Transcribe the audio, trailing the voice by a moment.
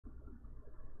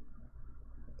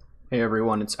Hey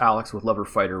everyone, it's Alex with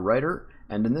LoverFighterWriter,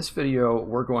 and in this video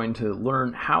we're going to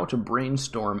learn how to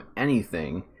brainstorm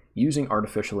anything using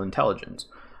artificial intelligence.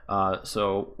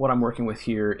 So what I'm working with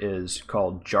here is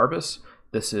called Jarvis.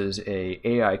 This is a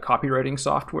AI copywriting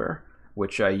software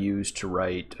which I use to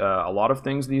write a lot of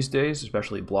things these days,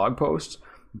 especially blog posts.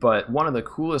 But one of the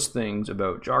coolest things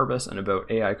about Jarvis and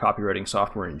about AI copywriting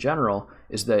software in general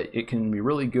is that it can be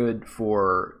really good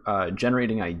for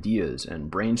generating ideas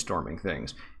and brainstorming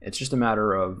things. It's just a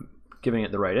matter of giving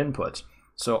it the right inputs.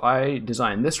 So I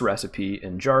designed this recipe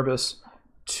in Jarvis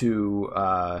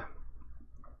to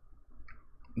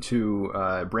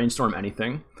brainstorm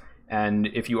anything. And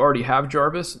if you already have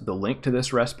Jarvis, the link to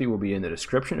this recipe will be in the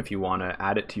description if you want to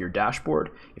add it to your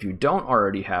dashboard. If you don't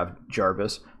already have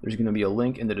Jarvis, there's going to be a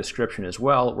link in the description as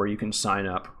well where you can sign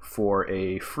up for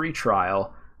a free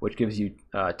trial which gives you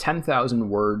 10,000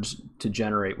 words to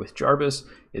generate with Jarvis.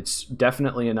 It's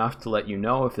definitely enough to let you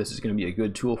know if this is going to be a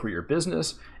good tool for your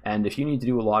business. And if you need to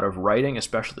do a lot of writing,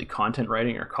 especially content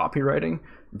writing or copywriting,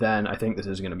 then I think this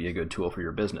is going to be a good tool for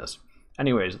your business.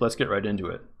 Anyways, let's get right into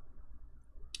it.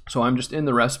 So I'm just in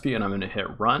the recipe and I'm going to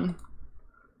hit run,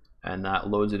 and that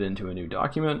loads it into a new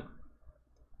document.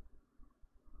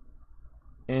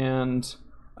 And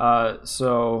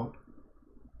so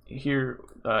here,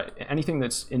 anything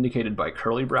that's indicated by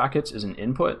curly brackets is an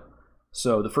input.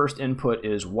 So the first input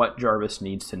is what Jarvis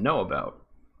needs to know about.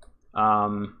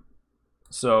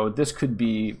 So this could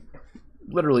be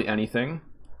literally anything,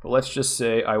 but let's just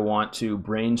say I want to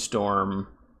brainstorm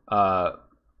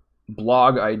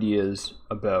blog ideas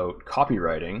about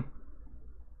copywriting.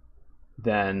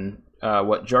 Then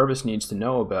what Jarvis needs to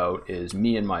know about is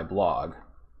me and my blog.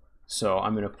 So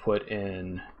I'm going to put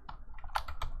in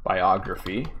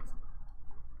biography.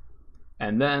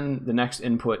 And then the next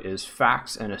input is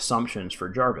facts and assumptions for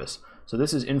Jarvis. So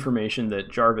this is information that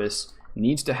Jarvis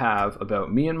needs to have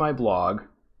about me and my blog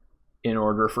in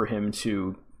order for him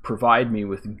to provide me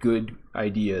with good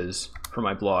ideas for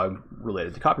my blog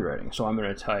related to copywriting. So I'm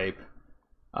going to type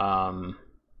I'm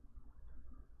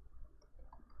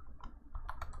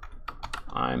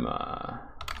a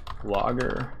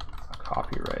blogger, a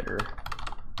copywriter,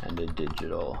 and a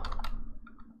digital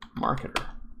marketer.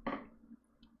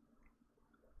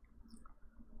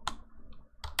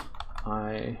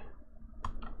 I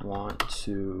want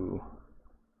to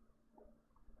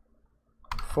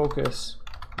focus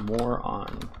more on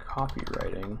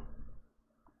copywriting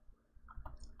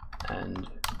and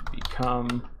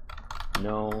become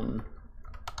known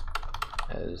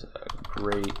as a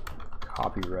great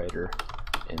copywriter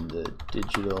in the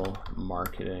digital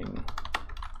marketing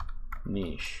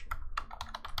niche.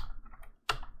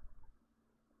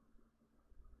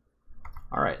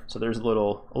 All right, so there's a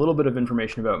little bit of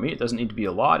information about me. It doesn't need to be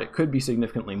a lot. It could be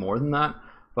significantly more than that,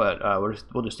 but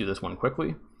we'll just do this one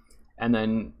quickly. And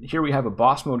then here we have a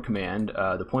boss mode command.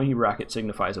 The pointy bracket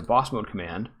signifies a boss mode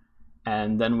command.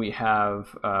 And then we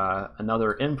have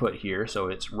another input here. So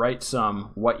it's write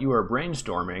some what you are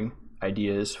brainstorming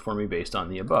ideas for me based on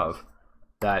the above.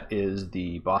 That is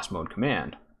the boss mode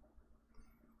command.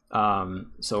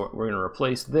 So we're going to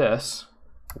replace this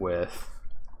with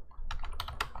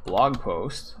blog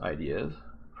post ideas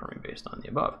for me based on the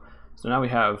above. So now we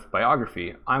have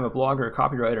biography. I'm a blogger, a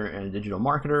copywriter, and a digital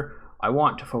marketer. I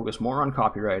want to focus more on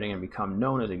copywriting and become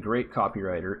known as a great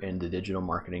copywriter in the digital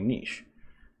marketing niche.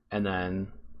 And then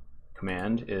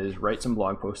command is write some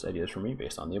blog post ideas for me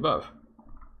based on the above.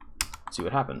 Let's see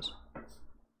what happens.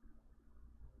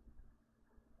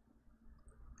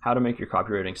 How to make your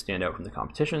copywriting stand out from the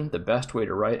competition. The best way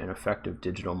to write an effective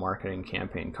digital marketing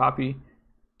campaign copy.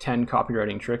 10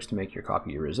 copywriting tricks to make your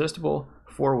copy irresistible.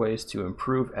 4 ways to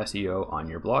improve SEO on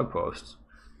your blog posts.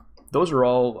 Those are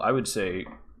all, I would say,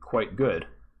 quite good,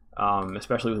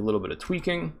 especially with a little bit of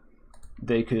tweaking.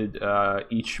 They could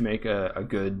each make a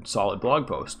good, solid blog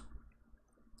post.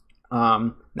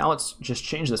 Now let's just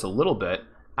change this a little bit,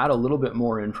 add a little bit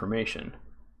more information.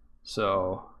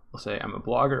 So we'll say I'm a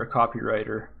blogger, a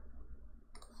copywriter,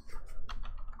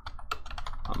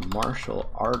 a martial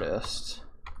artist,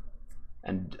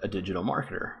 and a digital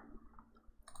marketer.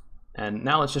 And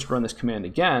now let's just run this command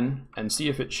again and see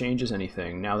if it changes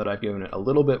anything now that I've given it a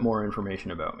little bit more information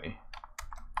about me.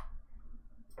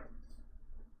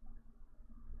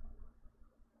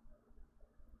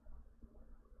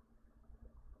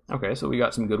 Okay, so we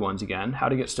got some good ones again. How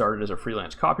to get started as a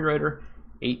freelance copywriter.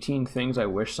 18 things I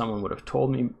wish someone would have told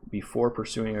me before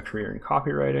pursuing a career in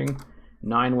copywriting.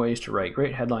 9 ways to write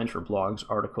great headlines for blogs,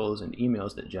 articles, and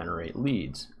emails that generate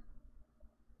leads.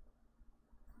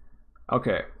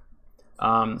 Okay,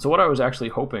 so what I was actually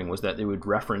hoping was that they would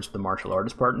reference the martial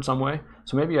artist part in some way.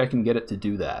 So maybe I can get it to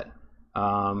do that.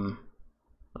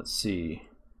 Let's see.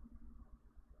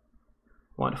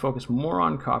 I want to focus more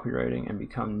on copywriting and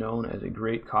become known as a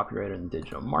great copywriter in the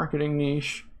digital marketing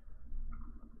niche.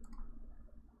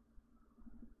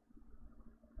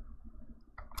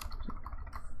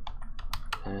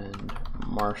 And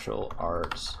martial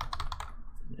arts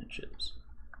niches.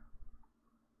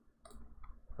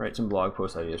 Write some blog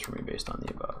post ideas for me based on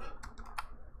the above.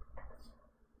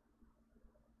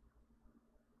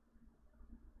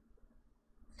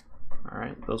 All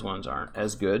right, those ones aren't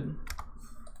as good.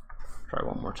 Try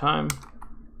one more time.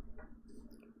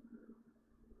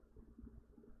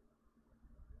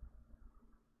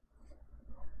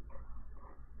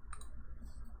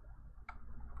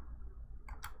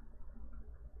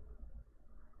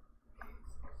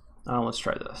 Let's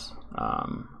try this.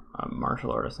 I'm a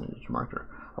martial artist and digital marketer.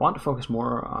 I want to focus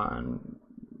more on.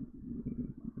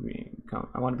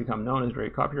 I want to become known as a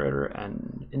great copywriter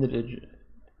and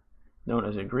known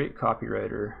as a great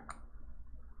copywriter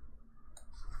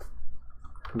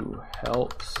who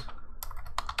helps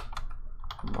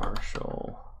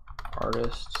martial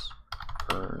artists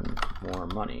earn more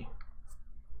money.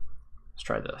 Let's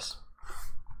try this.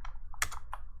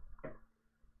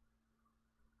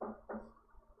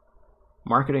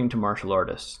 Marketing to martial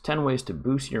artists, 10 ways to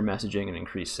boost your messaging and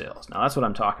increase sales. Now that's what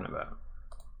I'm talking about.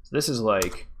 So this is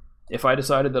like, if I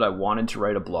decided that I wanted to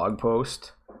write a blog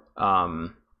post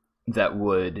that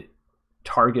would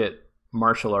target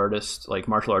martial artists, like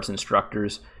martial arts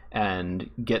instructors, and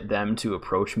get them to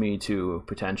approach me to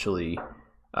potentially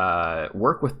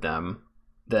work with them,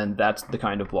 then that's the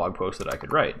kind of blog post that I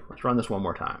could write. Let's run this one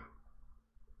more time.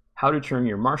 How to turn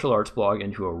your martial arts blog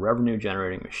into a revenue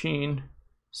generating machine.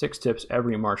 6 tips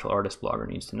every martial artist blogger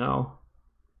needs to know.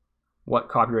 What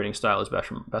copywriting style is best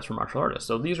for martial artists?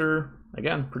 So these are,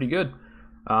 again, pretty good.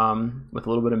 With a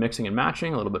little bit of mixing and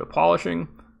matching, a little bit of polishing,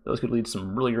 those could lead to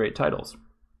some really great titles.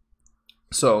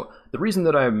 So the reason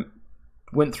that I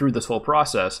went through this whole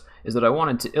process is that I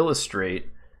wanted to illustrate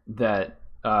that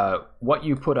what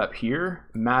you put up here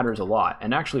matters a lot,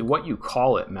 and actually what you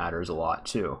call it matters a lot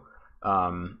too.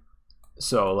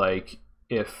 So like,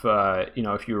 if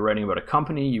if you were writing about a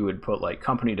company, you would put like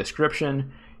company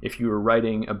description. If you were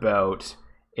writing about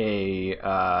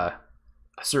a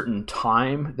certain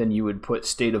time, then you would put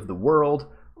state of the world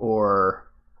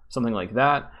or something like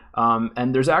that.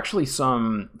 And there's actually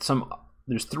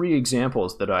there's 3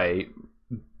 examples that I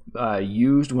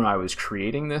used when I was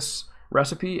creating this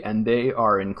recipe, and they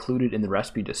are included in the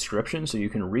recipe description, so you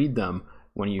can read them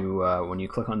when you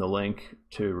click on the link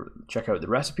to check out the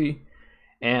recipe.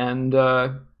 And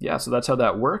yeah, so that's how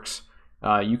that works.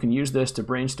 You can use this to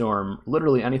brainstorm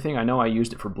literally anything. I know I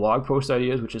used it for blog post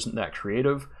ideas, which isn't that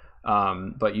creative,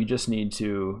 but you just need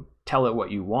to tell it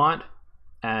what you want,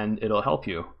 and it'll help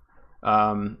you.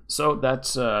 So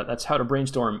that's how to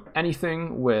brainstorm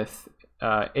anything with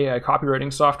AI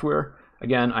copywriting software.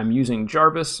 Again, I'm using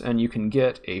Jarvis, and you can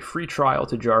get a free trial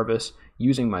to Jarvis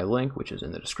using my link, which is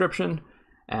in the description.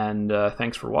 And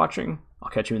thanks for watching.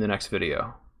 I'll catch you in the next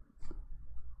video.